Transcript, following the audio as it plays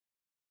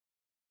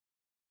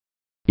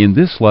In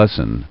this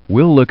lesson,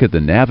 we'll look at the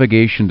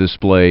navigation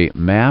display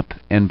map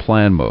and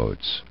plan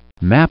modes.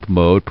 Map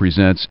mode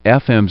presents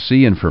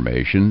FMC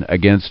information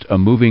against a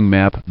moving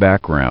map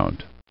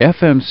background.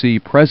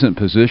 FMC present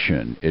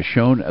position is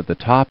shown at the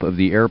top of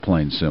the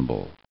airplane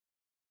symbol.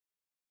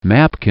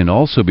 Map can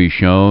also be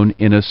shown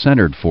in a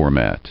centered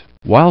format.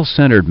 While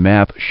centered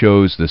map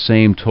shows the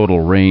same total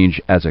range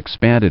as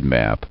expanded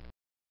map,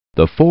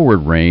 the forward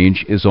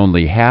range is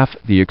only half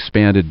the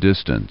expanded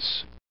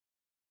distance.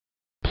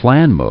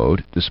 Plan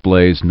mode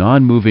displays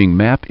non-moving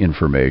map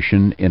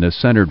information in a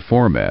centered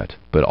format,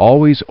 but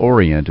always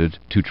oriented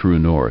to true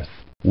north.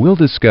 We'll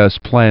discuss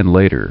plan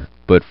later,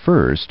 but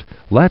first,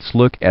 let's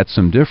look at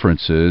some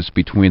differences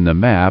between the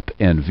map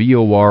and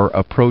VOR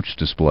approach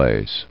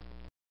displays.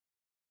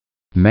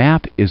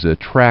 Map is a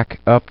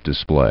track-up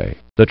display.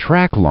 The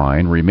track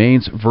line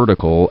remains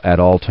vertical at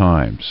all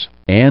times,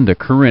 and the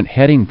current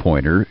heading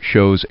pointer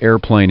shows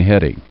airplane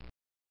heading.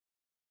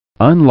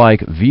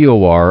 Unlike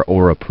VOR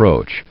or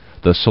approach,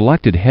 the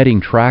selected heading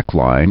track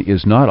line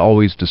is not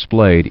always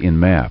displayed in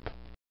map.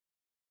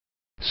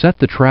 Set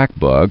the track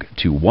bug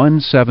to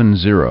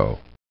 170.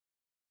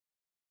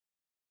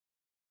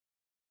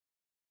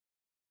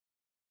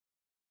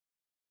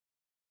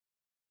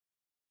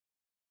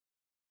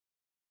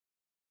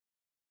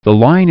 The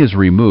line is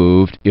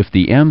removed if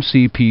the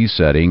MCP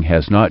setting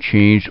has not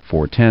changed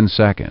for 10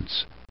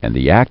 seconds, and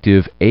the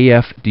active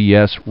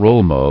AFDS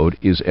roll mode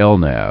is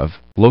LNAV,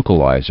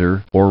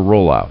 localizer, or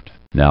rollout.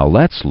 Now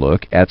let's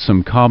look at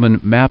some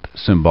common map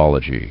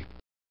symbology.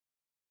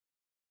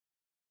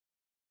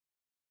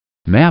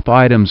 Map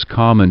items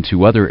common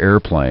to other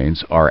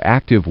airplanes are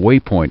active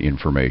waypoint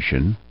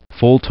information,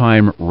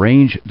 full-time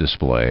range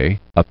display,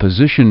 a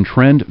position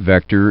trend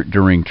vector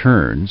during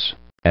turns,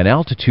 an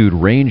altitude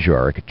range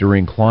arc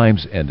during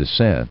climbs and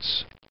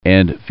descents,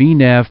 and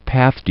VNAV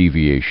path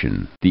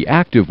deviation. The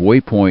active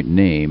waypoint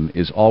name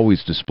is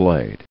always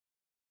displayed,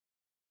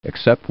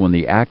 except when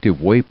the active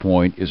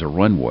waypoint is a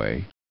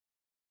runway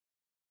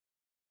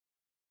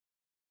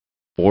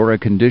or a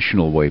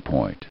conditional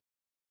waypoint.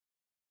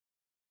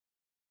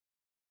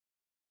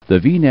 The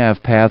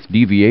VNAV path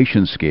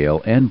deviation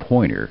scale and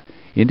pointer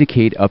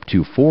indicate up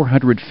to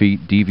 400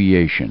 feet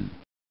deviation.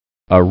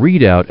 A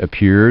readout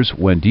appears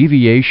when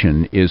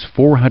deviation is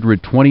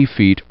 420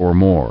 feet or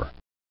more.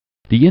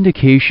 The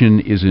indication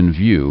is in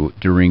view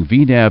during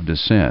VNAV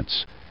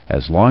descents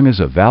as long as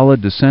a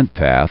valid descent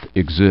path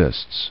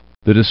exists.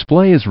 The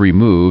display is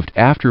removed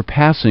after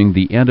passing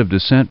the end of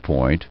descent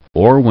point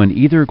or when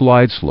either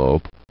glide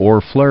slope or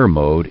flare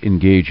mode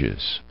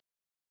engages.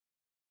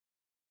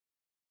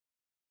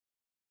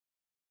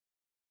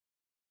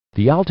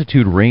 The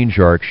altitude range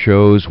arc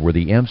shows where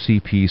the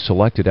MCP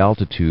selected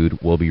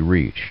altitude will be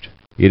reached.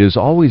 It is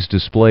always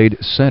displayed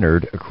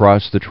centered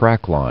across the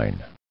track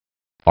line.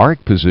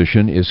 Arc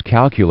position is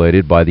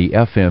calculated by the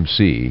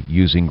FMC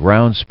using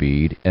ground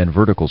speed and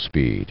vertical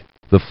speed.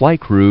 The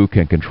flight crew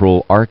can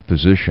control arc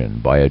position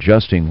by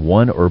adjusting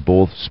one or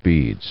both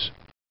speeds.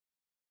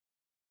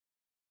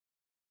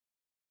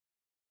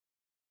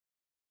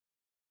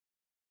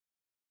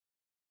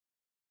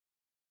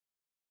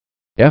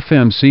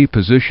 FMC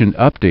position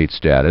update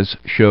status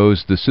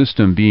shows the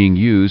system being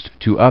used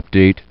to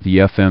update the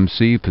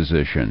FMC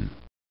position.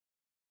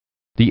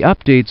 The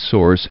update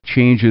source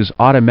changes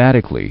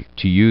automatically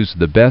to use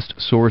the best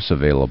source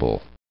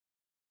available.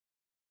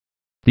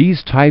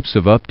 These types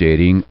of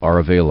updating are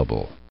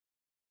available.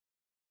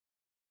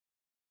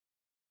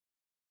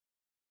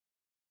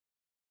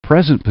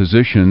 Present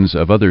positions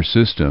of other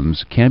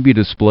systems can be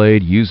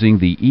displayed using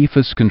the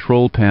EFIS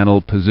control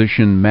panel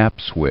position map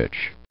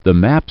switch. The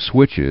map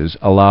switches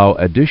allow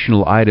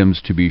additional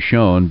items to be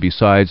shown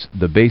besides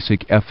the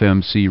basic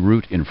FMC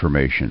route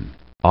information.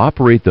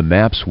 Operate the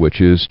map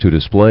switches to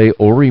display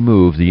or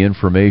remove the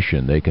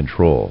information they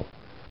control.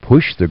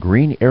 Push the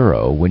green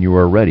arrow when you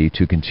are ready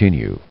to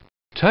continue.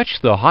 Touch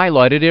the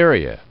highlighted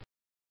area.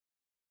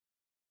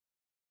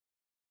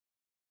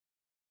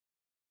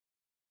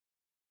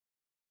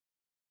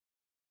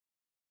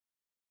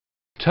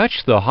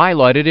 Touch the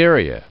highlighted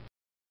area.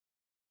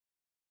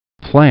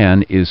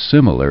 Plan is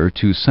similar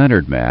to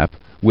centered map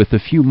with a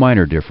few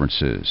minor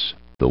differences.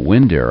 The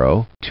wind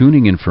arrow,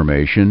 tuning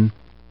information,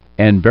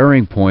 and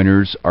bearing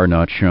pointers are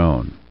not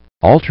shown.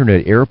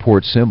 Alternate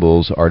airport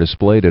symbols are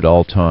displayed at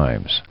all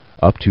times.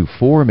 Up to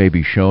 4 may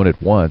be shown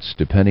at once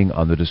depending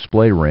on the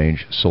display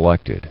range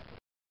selected.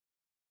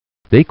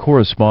 They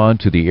correspond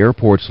to the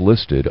airports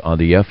listed on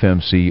the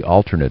FMC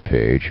alternate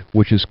page,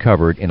 which is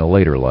covered in a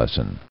later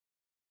lesson.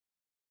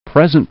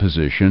 Present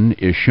position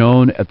is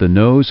shown at the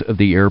nose of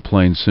the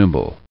airplane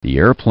symbol. The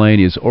airplane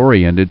is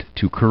oriented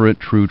to current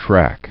true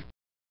track.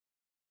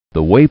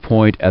 The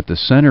waypoint at the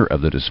center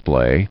of the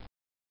display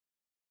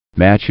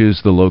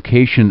matches the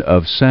location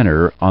of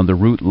center on the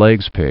route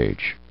legs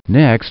page.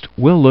 Next,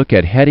 we'll look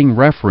at heading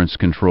reference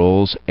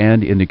controls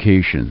and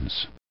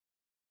indications.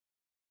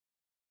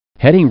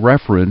 Heading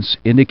reference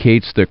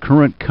indicates the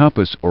current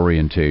compass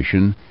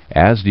orientation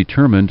as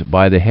determined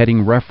by the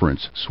heading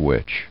reference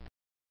switch.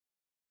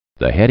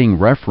 The heading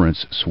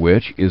reference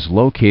switch is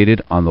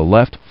located on the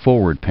left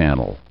forward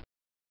panel.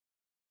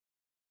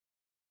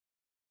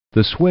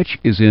 The switch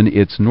is in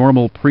its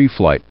normal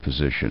pre-flight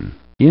position.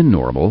 In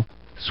normal,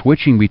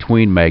 switching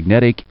between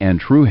magnetic and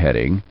true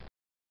heading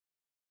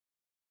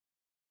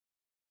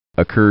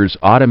occurs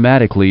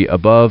automatically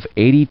above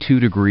 82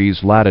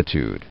 degrees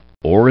latitude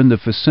or in the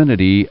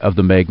vicinity of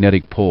the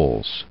magnetic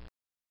poles.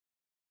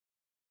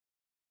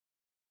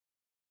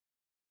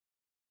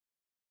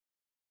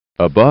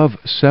 Above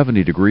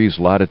 70 degrees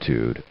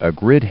latitude, a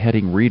grid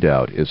heading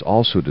readout is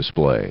also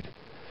displayed.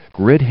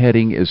 Grid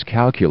heading is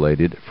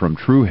calculated from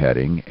true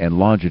heading and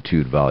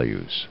longitude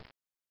values.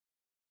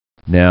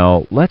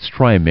 Now, let's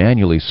try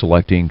manually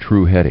selecting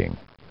true heading.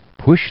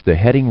 Push the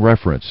heading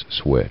reference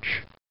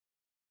switch.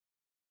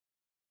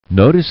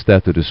 Notice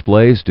that the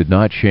displays did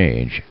not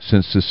change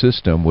since the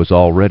system was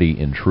already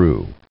in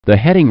true. The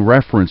heading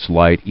reference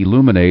light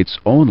illuminates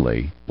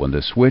only when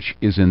the switch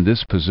is in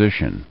this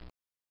position.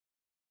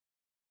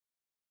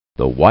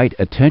 The white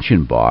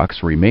attention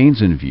box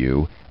remains in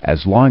view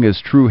as long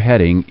as true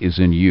heading is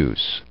in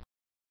use.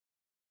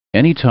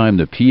 Anytime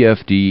the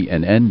PFD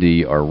and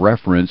ND are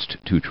referenced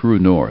to true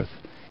north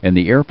and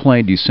the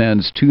airplane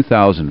descends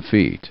 2,000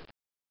 feet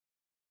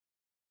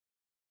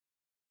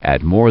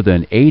at more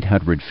than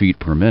 800 feet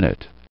per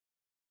minute,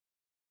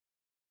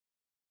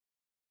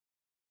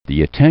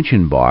 the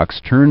attention box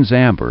turns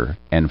amber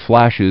and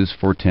flashes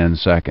for 10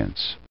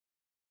 seconds.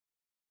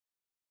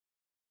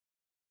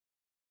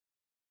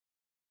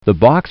 The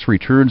box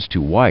returns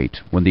to white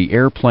when the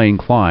airplane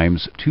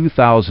climbs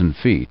 2,000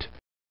 feet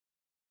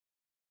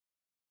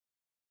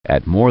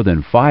at more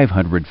than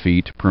 500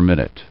 feet per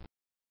minute.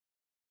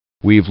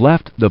 We've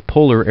left the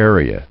polar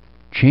area.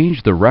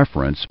 Change the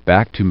reference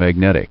back to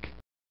magnetic.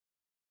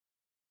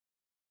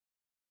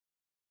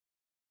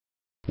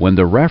 When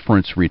the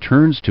reference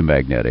returns to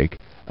magnetic,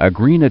 a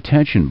green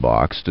attention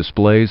box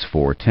displays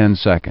for 10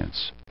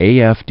 seconds.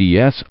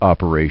 AFDS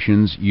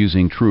operations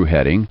using true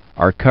heading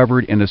are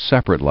covered in a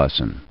separate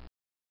lesson.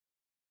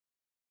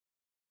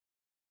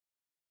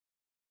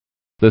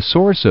 The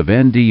source of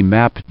ND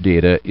map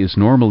data is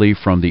normally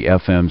from the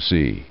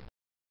FMC.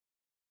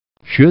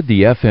 Should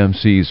the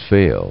FMCs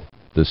fail,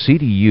 the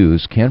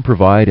CDUs can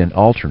provide an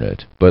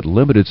alternate but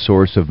limited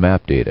source of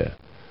map data.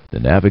 The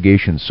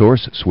navigation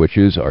source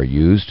switches are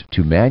used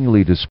to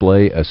manually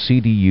display a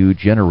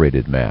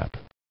CDU-generated map.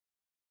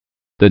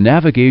 The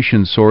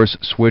navigation source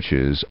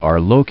switches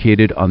are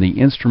located on the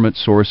instrument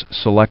source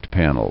select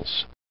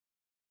panels.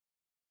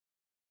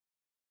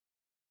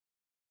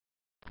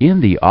 In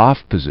the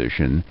off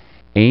position,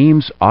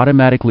 AIMS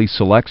automatically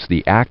selects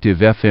the active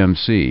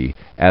FMC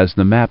as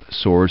the map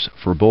source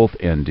for both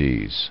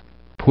NDs.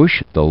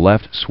 Push the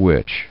left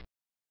switch.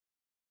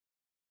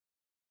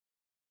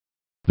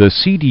 The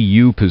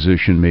CDU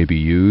position may be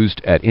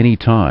used at any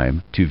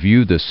time to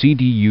view the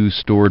CDU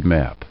stored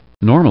map.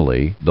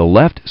 Normally, the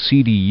left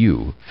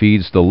CDU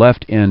feeds the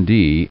left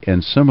ND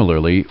and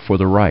similarly for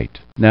the right.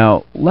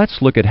 Now,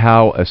 let's look at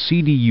how a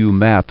CDU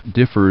map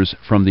differs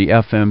from the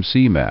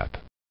FMC map.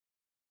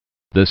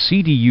 The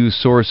CDU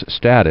source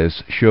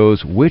status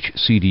shows which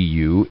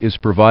CDU is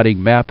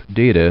providing map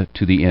data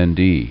to the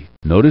ND.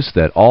 Notice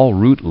that all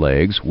route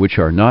legs which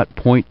are not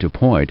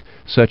point-to-point,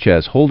 such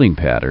as holding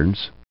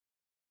patterns,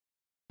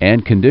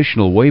 and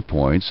conditional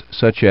waypoints,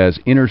 such as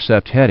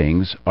intercept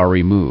headings, are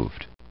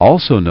removed.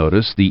 Also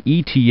notice the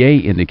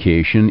ETA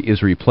indication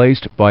is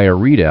replaced by a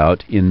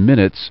readout in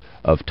minutes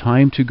of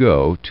time to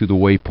go to the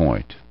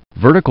waypoint.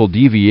 Vertical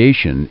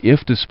deviation,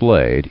 if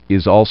displayed,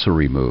 is also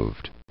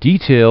removed.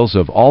 Details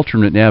of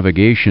alternate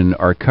navigation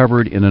are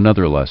covered in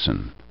another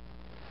lesson.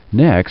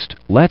 Next,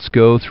 let's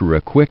go through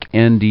a quick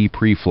ND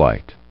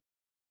pre-flight.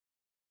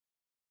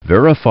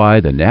 Verify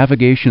the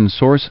navigation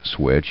source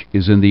switch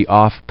is in the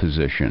off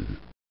position.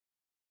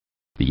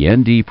 The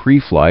ND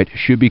pre-flight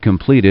should be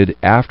completed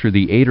after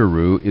the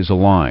aileron is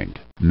aligned.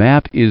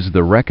 Map is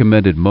the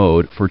recommended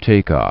mode for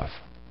takeoff.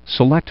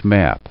 Select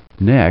Map.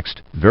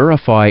 Next,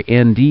 verify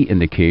ND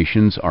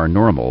indications are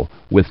normal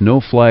with no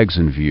flags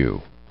in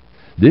view.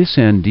 This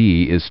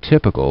ND is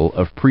typical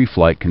of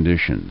pre-flight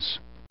conditions.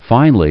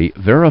 Finally,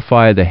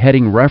 verify the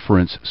heading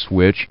reference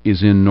switch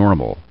is in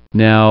normal.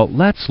 Now,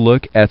 let's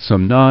look at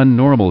some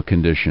non-normal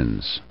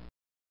conditions.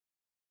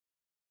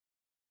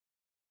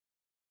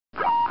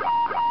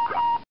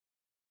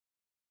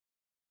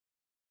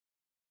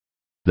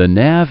 The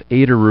nav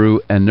aileron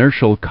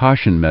inertial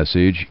caution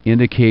message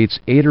indicates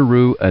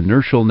aileron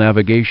inertial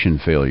navigation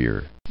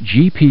failure.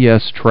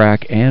 GPS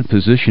track and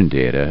position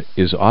data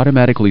is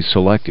automatically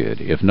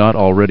selected if not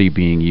already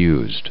being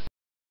used.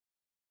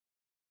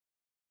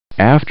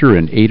 After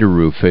an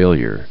aileron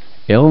failure,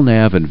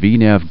 LNAV and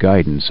VNAV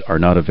guidance are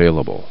not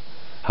available.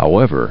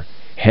 However,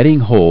 heading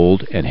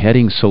hold and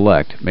heading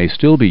select may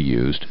still be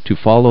used to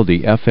follow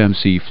the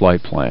FMC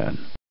flight plan.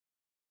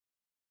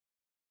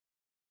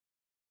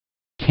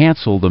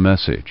 Cancel the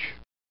message.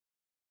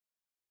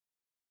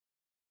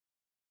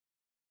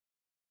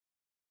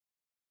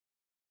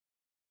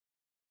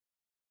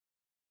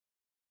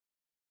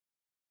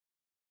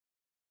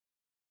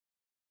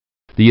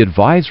 The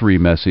advisory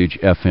message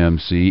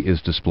FMC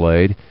is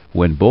displayed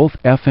when both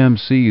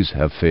FMCs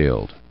have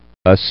failed.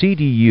 A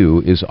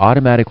CDU is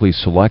automatically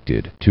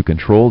selected to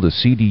control the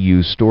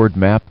CDU stored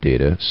map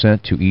data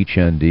sent to each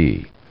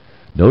ND.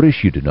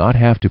 Notice you do not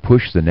have to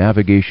push the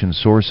navigation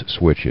source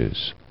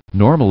switches.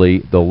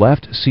 Normally, the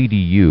left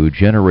CDU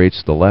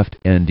generates the left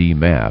ND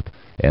map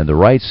and the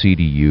right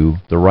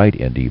CDU the right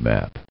ND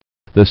map.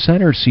 The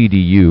center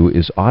CDU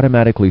is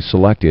automatically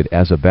selected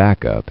as a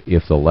backup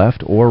if the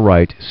left or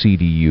right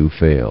CDU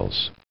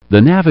fails. The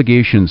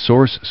navigation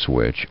source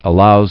switch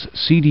allows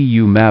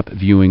CDU map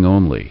viewing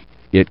only.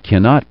 It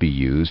cannot be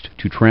used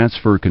to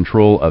transfer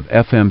control of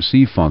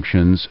FMC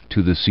functions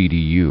to the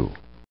CDU.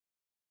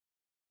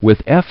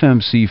 With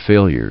FMC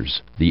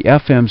failures, the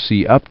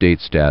FMC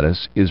update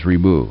status is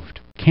removed.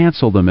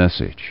 Cancel the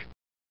message.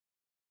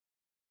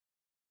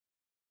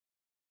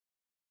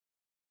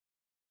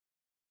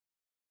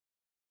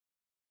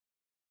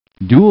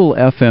 Dual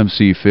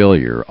FMC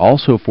failure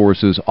also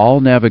forces all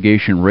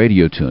navigation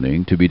radio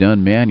tuning to be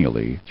done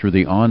manually through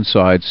the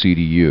on-side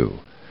CDU.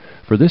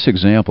 For this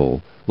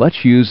example,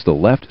 let's use the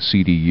left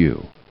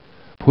CDU.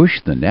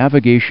 Push the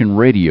navigation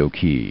radio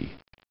key.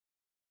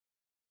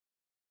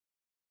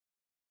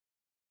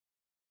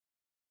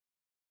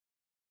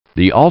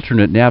 The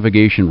alternate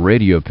navigation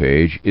radio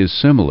page is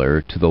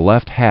similar to the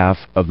left half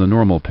of the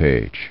normal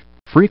page.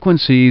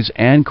 Frequencies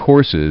and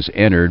courses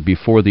entered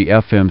before the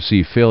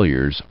FMC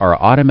failures are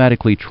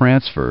automatically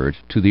transferred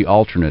to the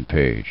alternate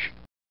page.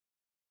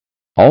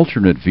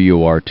 Alternate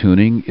VOR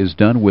tuning is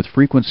done with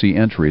frequency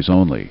entries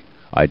only.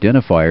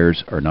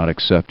 Identifiers are not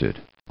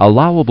accepted.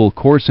 Allowable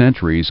course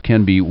entries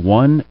can be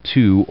 1,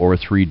 2, or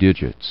 3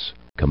 digits.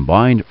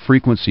 Combined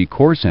frequency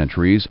course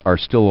entries are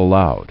still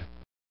allowed.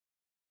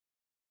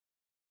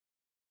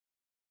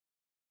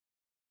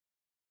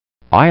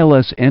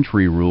 ILS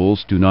entry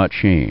rules do not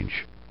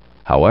change.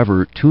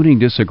 However, tuning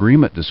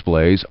disagreement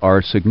displays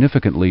are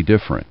significantly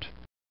different.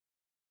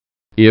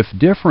 If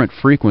different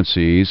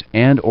frequencies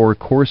and/or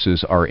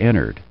courses are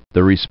entered,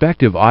 the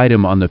respective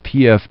item on the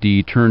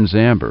PFD turns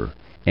amber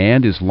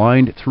and is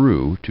lined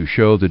through to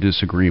show the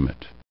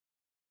disagreement.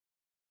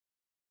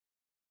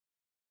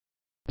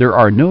 There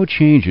are no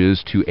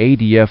changes to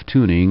ADF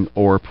tuning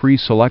or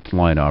pre-select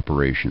line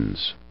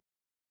operations.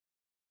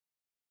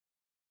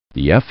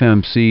 The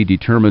FMC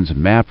determines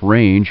map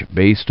range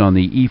based on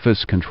the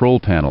EFIS control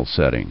panel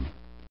setting.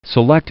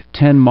 Select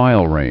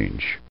 10-mile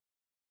range.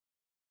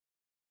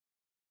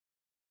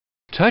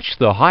 Touch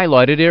the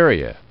highlighted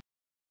area.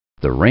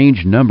 The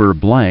range number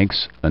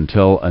blanks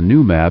until a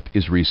new map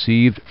is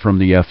received from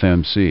the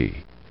FMC.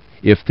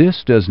 If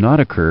this does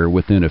not occur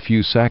within a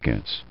few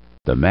seconds,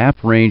 the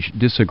map range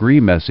disagree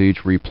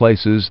message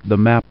replaces the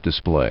map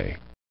display.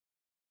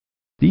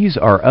 These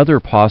are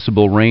other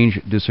possible range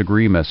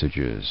disagree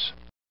messages.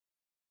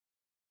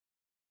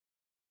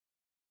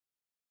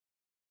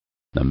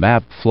 The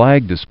map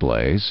flag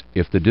displays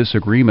if the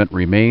disagreement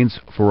remains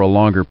for a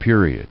longer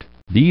period.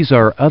 These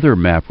are other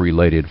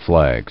map-related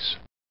flags.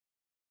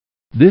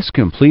 This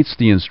completes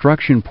the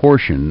instruction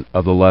portion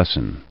of the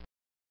lesson.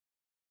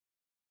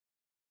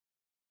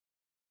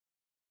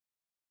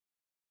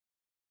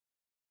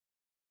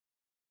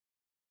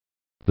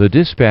 The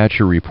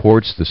dispatcher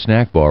reports the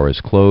snack bar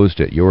is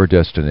closed at your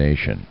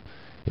destination.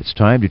 It's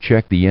time to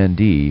check the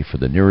ND for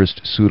the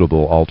nearest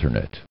suitable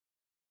alternate.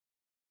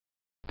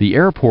 The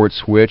airport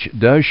switch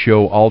does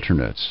show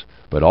alternates,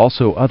 but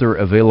also other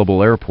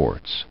available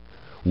airports.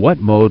 What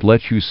mode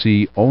lets you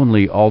see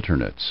only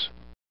alternates?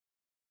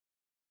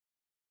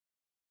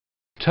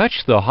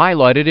 Touch the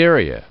highlighted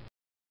area.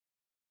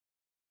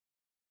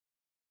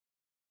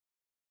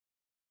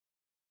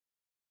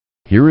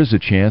 Here is a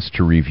chance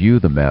to review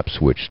the map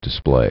switch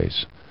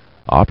displays.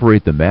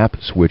 Operate the map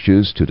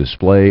switches to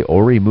display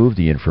or remove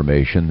the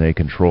information they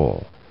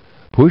control.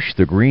 Push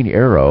the green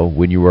arrow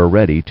when you are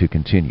ready to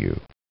continue.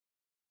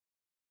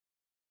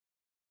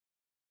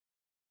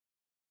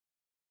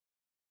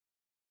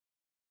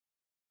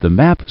 The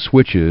map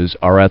switches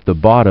are at the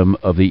bottom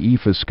of the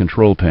EFIS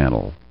control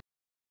panel.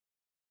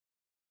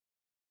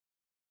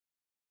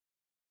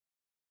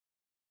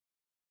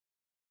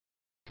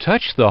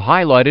 Touch the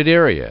highlighted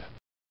area.